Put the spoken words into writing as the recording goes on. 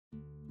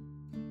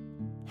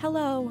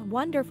Hello,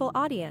 wonderful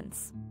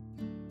audience.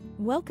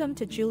 Welcome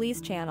to Juli's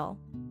channel.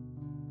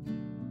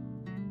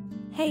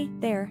 Hey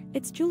there,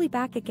 it's Juli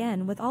back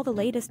again with all the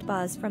latest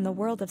buzz from the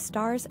world of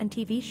stars and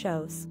TV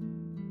shows.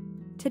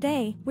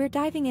 Today, we're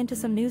diving into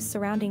some news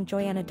surrounding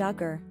Joy-Anna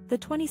Duggar, the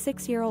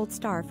 26-year-old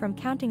star from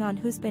Counting On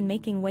who's been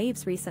making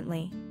waves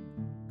recently.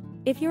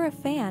 If you're a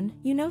fan,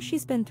 you know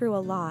she's been through a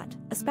lot,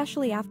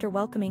 especially after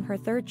welcoming her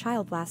third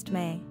child last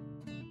May.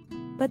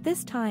 But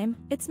this time,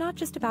 it's not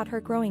just about her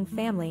growing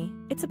family,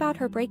 it's about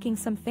her breaking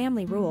some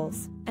family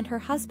rules, and her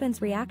husband's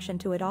reaction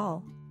to it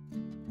all.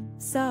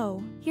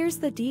 So, here's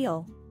the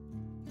deal.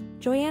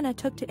 Joy-Anna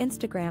took to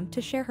Instagram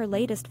to share her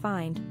latest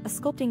find, a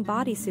sculpting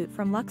bodysuit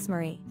from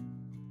Luxury.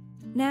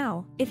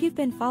 Now, if you've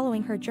been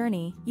following her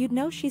journey, you'd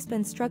know she's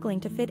been struggling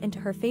to fit into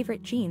her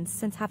favorite jeans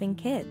since having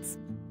kids.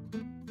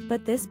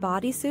 But this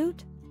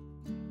bodysuit?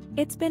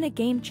 It's been a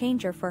game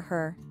changer for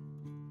her.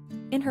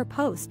 In her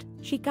post,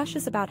 she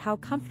gushes about how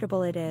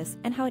comfortable it is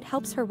and how it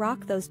helps her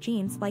rock those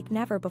jeans like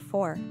never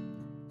before.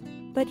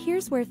 But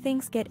here's where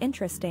things get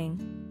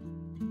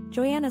interesting.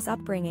 Joy-Anna's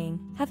upbringing,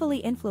 heavily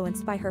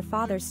influenced by her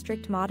father's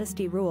strict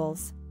modesty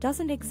rules,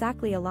 doesn't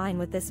exactly align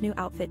with this new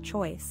outfit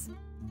choice.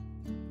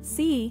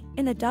 See,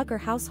 in the Duggar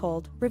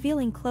household,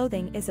 revealing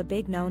clothing is a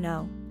big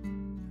no-no.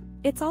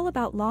 It's all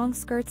about long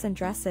skirts and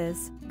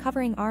dresses,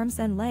 covering arms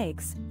and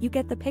legs, you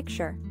get the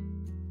picture.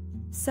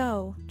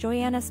 So,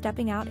 Joy-Anna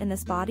stepping out in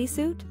this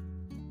bodysuit?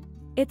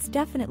 It's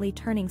definitely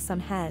turning some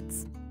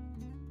heads.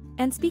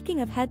 And speaking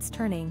of heads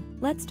turning,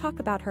 let's talk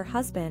about her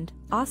husband,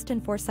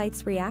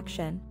 Forsyth's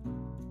reaction.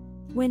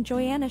 When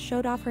Joy-Anna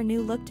showed off her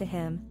new look to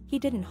him, he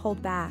didn't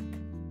hold back.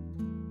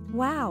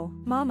 "Wow,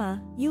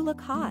 Mama, you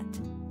look hot."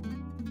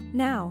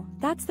 Now,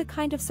 that's the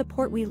kind of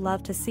support we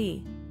love to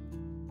see.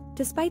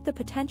 Despite the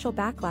potential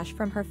backlash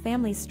from her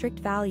family's strict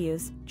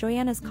values,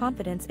 Joy-Anna's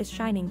confidence is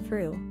shining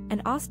through,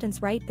 and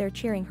Austin's right there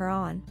cheering her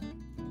on.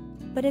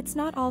 But it's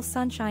not all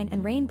sunshine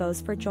and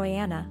rainbows for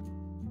Joy-Anna.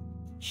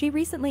 She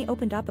recently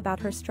opened up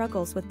about her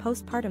struggles with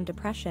postpartum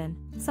depression,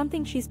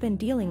 something she's been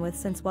dealing with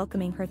since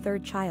welcoming her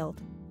third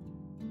child.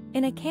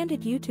 In a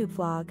candid YouTube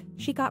vlog,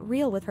 she got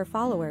real with her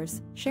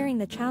followers, sharing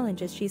the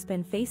challenges she's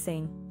been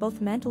facing,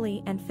 both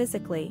mentally and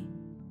physically.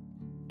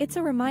 It's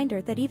a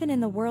reminder that even in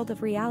the world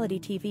of reality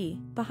TV,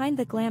 behind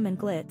the glam and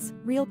glitz,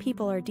 real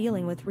people are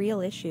dealing with real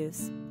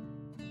issues.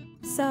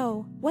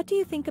 So, what do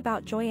you think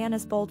about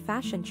Joy-Anna's bold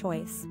fashion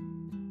choice?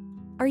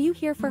 Are you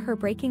here for her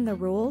breaking the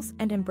rules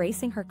and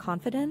embracing her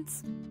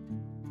confidence?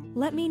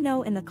 Let me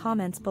know in the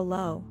comments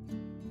below.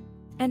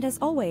 And as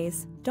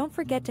always, don't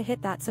forget to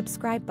hit that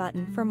subscribe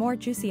button for more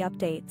juicy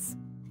updates.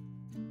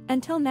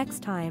 Until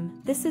next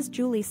time, this is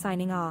Juli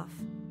signing off.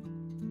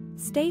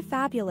 Stay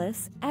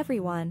fabulous,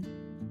 everyone.